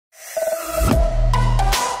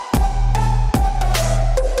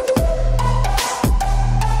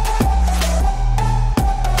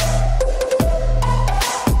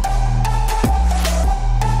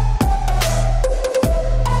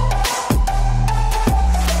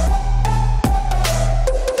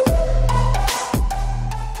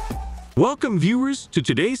Welcome, viewers, to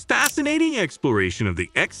today's fascinating exploration of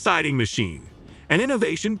the Xciting machine, an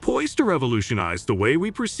innovation poised to revolutionize the way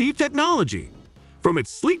we perceive technology. From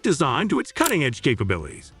its sleek design to its cutting-edge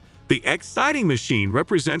capabilities, the Xciting machine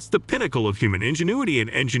represents the pinnacle of human ingenuity and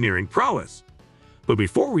engineering prowess. But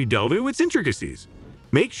before we delve into its intricacies,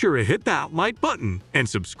 make sure to hit that like button and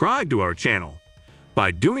subscribe to our channel.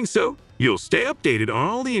 By doing so, you'll stay updated on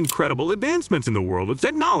all the incredible advancements in the world of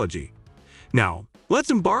technology. Now,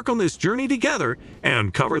 let's embark on this journey together and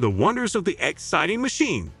uncover the wonders of the Xciting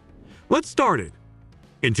machine. Let's start it.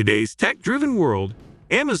 In today's tech-driven world,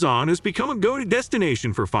 Amazon has become a go-to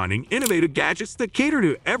destination for finding innovative gadgets that cater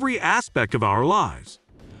to every aspect of our lives.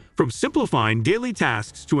 From simplifying daily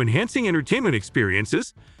tasks to enhancing entertainment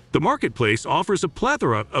experiences, the marketplace offers a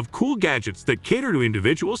plethora of cool gadgets that cater to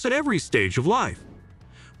individuals at every stage of life.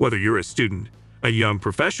 Whether you're a student, a young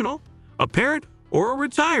professional, a parent, or a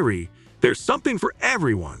retiree, there's something for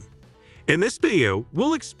everyone. In this video,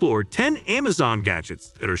 we'll explore 10 Amazon gadgets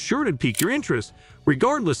that are sure to pique your interest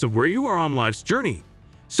regardless of where you are on life's journey.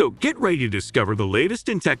 So get ready to discover the latest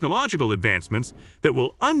in technological advancements that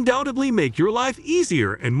will undoubtedly make your life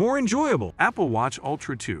easier and more enjoyable. Apple Watch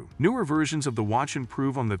Ultra 2. Newer versions of the watch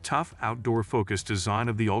improve on the tough, outdoor-focused design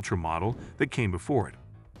of the Ultra model that came before it.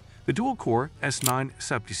 The dual-core S9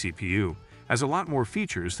 CPU has a lot more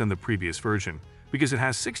features than the previous version, because it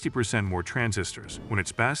has 60% more transistors. When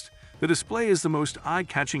it's best, the display is the most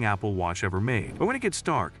eye-catching Apple Watch ever made. But when it gets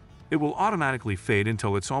dark, it will automatically fade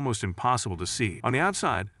until it's almost impossible to see. On the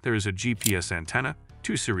outside, there is a GPS antenna,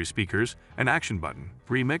 2 Siri speakers, an action button,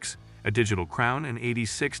 remix, a digital crown, an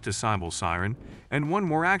 86 decibel siren, and one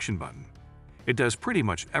more action button. It does pretty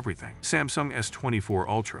much everything. Samsung S24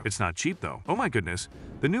 Ultra. It's not cheap though. Oh my goodness,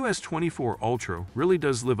 the new S24 Ultra really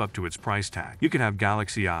does live up to its price tag. You can have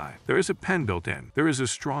Galaxy Eye. There is a pen built in. There is a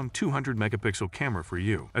strong 200 megapixel camera for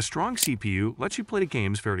you. A strong CPU lets you play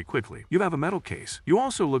games very quickly. You have a metal case. You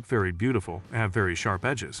also look very beautiful and have very sharp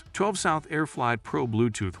edges. 12 South AirFlight Pro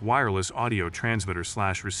Bluetooth wireless audio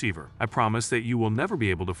transmitter/receiver. I promise that you will never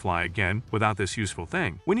be able to fly again without this useful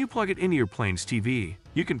thing. When you plug it into your plane's TV,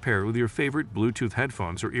 you can pair it with your favorite Bluetooth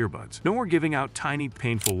headphones or earbuds. No more giving out tiny,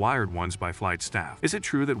 painful wired ones by flight staff. Is it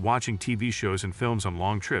true that watching TV shows and films on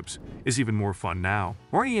long trips is even more fun now?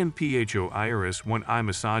 REMPHO Iris One Eye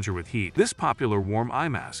Massager with Heat. This popular warm eye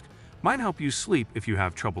mask might help you sleep if you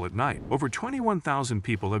have trouble at night. Over 21,000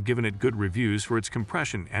 people have given it good reviews for its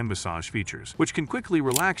compression and massage features, which can quickly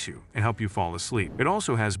relax you and help you fall asleep. It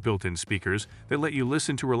also has built-in speakers that let you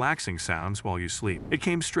listen to relaxing sounds while you sleep. It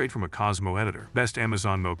came straight from a Cosmo editor. Best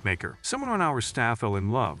Amazon Milk Maker. Someone on our staff fell in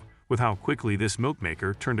love with how quickly this milk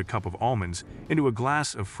maker turned a cup of almonds into a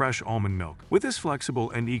glass of fresh almond milk. With this flexible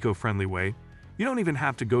and eco-friendly way, you don't even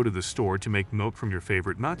have to go to the store to make milk from your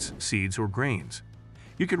favorite nuts, seeds, or grains.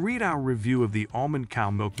 You can read our review of the Almond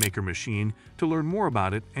Cow Milk Maker machine to learn more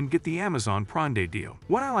about it and get the Amazon Prime Day deal.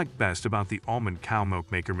 What I like best about the Almond Cow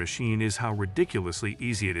Milk Maker machine is how ridiculously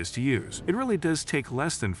easy it is to use. It really does take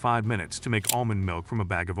less than 5 minutes to make almond milk from a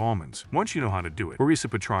bag of almonds, once you know how to do it. Marisa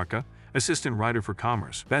Petrarca, Assistant Writer for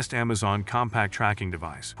Commerce. Best Amazon Compact Tracking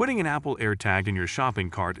Device. Putting an Apple AirTag in your shopping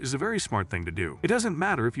cart is a very smart thing to do. It doesn't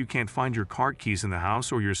matter if you can't find your cart keys in the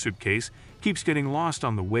house or your suitcase keeps getting lost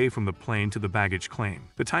on the way from the plane to the baggage claim.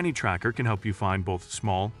 The tiny tracker can help you find both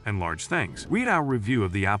small and large things. Read our review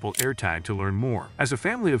of the Apple AirTag to learn more. As a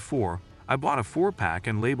family of 4, I bought a 4-pack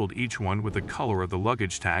and labeled each one with the color of the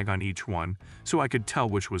luggage tag on each one so I could tell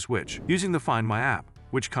which was which. Using the Find My app,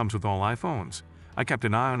 which comes with all iPhones, I kept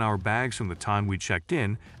an eye on our bags from the time we checked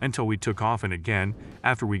in until we took off, and again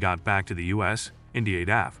after we got back to the US. India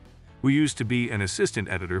Daf, who used to be an assistant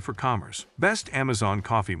editor for Commerce. Best Amazon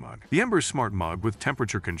Coffee Mug. The Ember Smart Mug with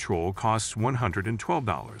temperature control costs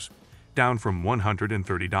 $112, down from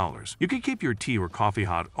 $130. You can keep your tea or coffee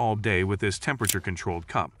hot all day with this temperature-controlled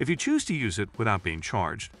cup. If you choose to use it without being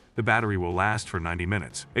charged, the battery will last for 90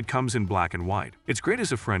 minutes. It comes in black and white. It's great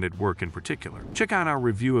as a friend at work in particular. Check out our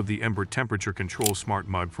review of the Ember Temperature Control Smart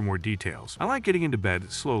Mug for more details. I like getting into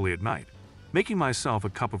bed slowly at night, making myself a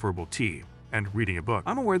cup of herbal tea, and reading a book.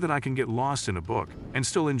 I'm aware that I can get lost in a book and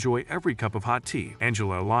still enjoy every cup of hot tea.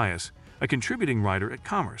 Angela Elias, a contributing writer at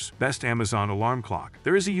Commerce. Best Amazon Alarm Clock.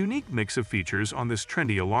 There is a unique mix of features on this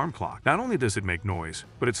trendy alarm clock. Not only does it make noise,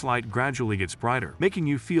 but its light gradually gets brighter, making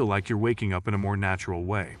you feel like you're waking up in a more natural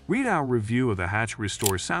way. Read our review of the Hatch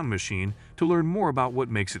Restore sound machine to learn more about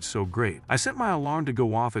what makes it so great. I set my alarm to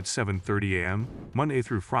go off at 7:30 a.m., Monday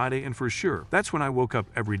through Friday, and for sure, that's when I woke up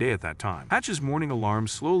every day at that time. Hatch's morning alarm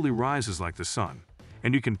slowly rises like the sun,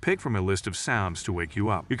 and you can pick from a list of sounds to wake you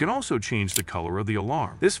up. You can also change the color of the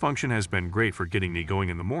alarm. This function has been great for getting me going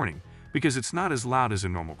in the morning, because it's not as loud as a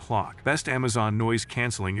normal clock. Best Amazon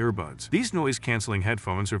noise-canceling earbuds. These noise-canceling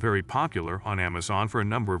headphones are very popular on Amazon for a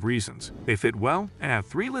number of reasons. They fit well and have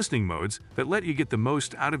 3 listening modes that let you get the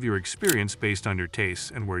most out of your experience based on your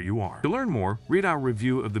tastes and where you are. To learn more, read our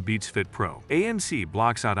review of the Beats Fit Pro. ANC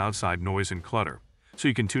blocks out outside noise and clutter, so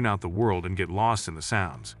you can tune out the world and get lost in the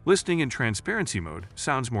sounds. Listening in transparency mode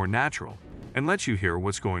sounds more natural and lets you hear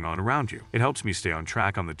what's going on around you. It helps me stay on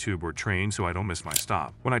track on the tube or train so I don't miss my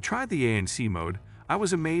stop. When I tried the ANC mode, I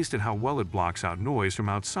was amazed at how well it blocks out noise from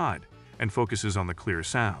outside and focuses on the clear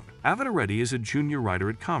sound. Avita Reddy is a junior writer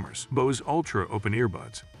at Commerce. Bose Ultra Open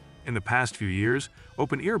Earbuds. In the past few years,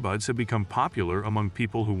 open earbuds have become popular among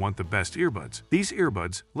people who want the best earbuds. These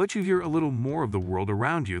earbuds let you hear a little more of the world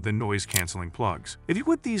around you than noise-canceling plugs. If you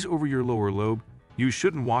put these over your lower lobe, you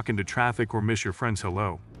shouldn't walk into traffic or miss your friend's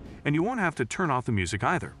hello. And you won't have to turn off the music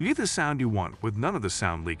either. You get the sound you want with none of the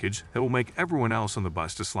sound leakage that will make everyone else on the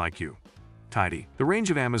bus dislike you. Tidy. The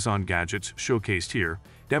range of Amazon gadgets showcased here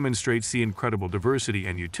demonstrates the incredible diversity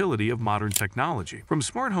and utility of modern technology. From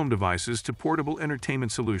smart home devices to portable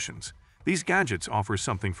entertainment solutions, these gadgets offer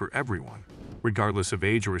something for everyone, regardless of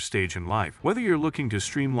age or stage in life. Whether you're looking to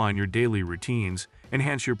streamline your daily routines,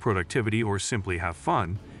 enhance your productivity, or simply have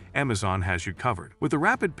fun, Amazon has you covered. With the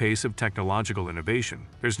rapid pace of technological innovation,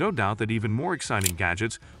 there's no doubt that even more exciting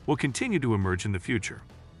gadgets will continue to emerge in the future.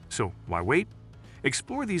 So, why wait?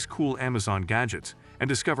 Explore these cool Amazon gadgets and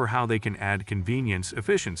discover how they can add convenience,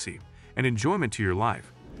 efficiency, and enjoyment to your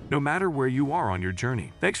life, no matter where you are on your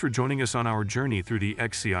journey. Thanks for joining us on our journey through the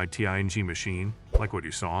Xciting machine. Like what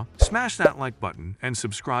you saw? Smash that like button and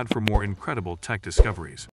subscribe for more incredible tech discoveries.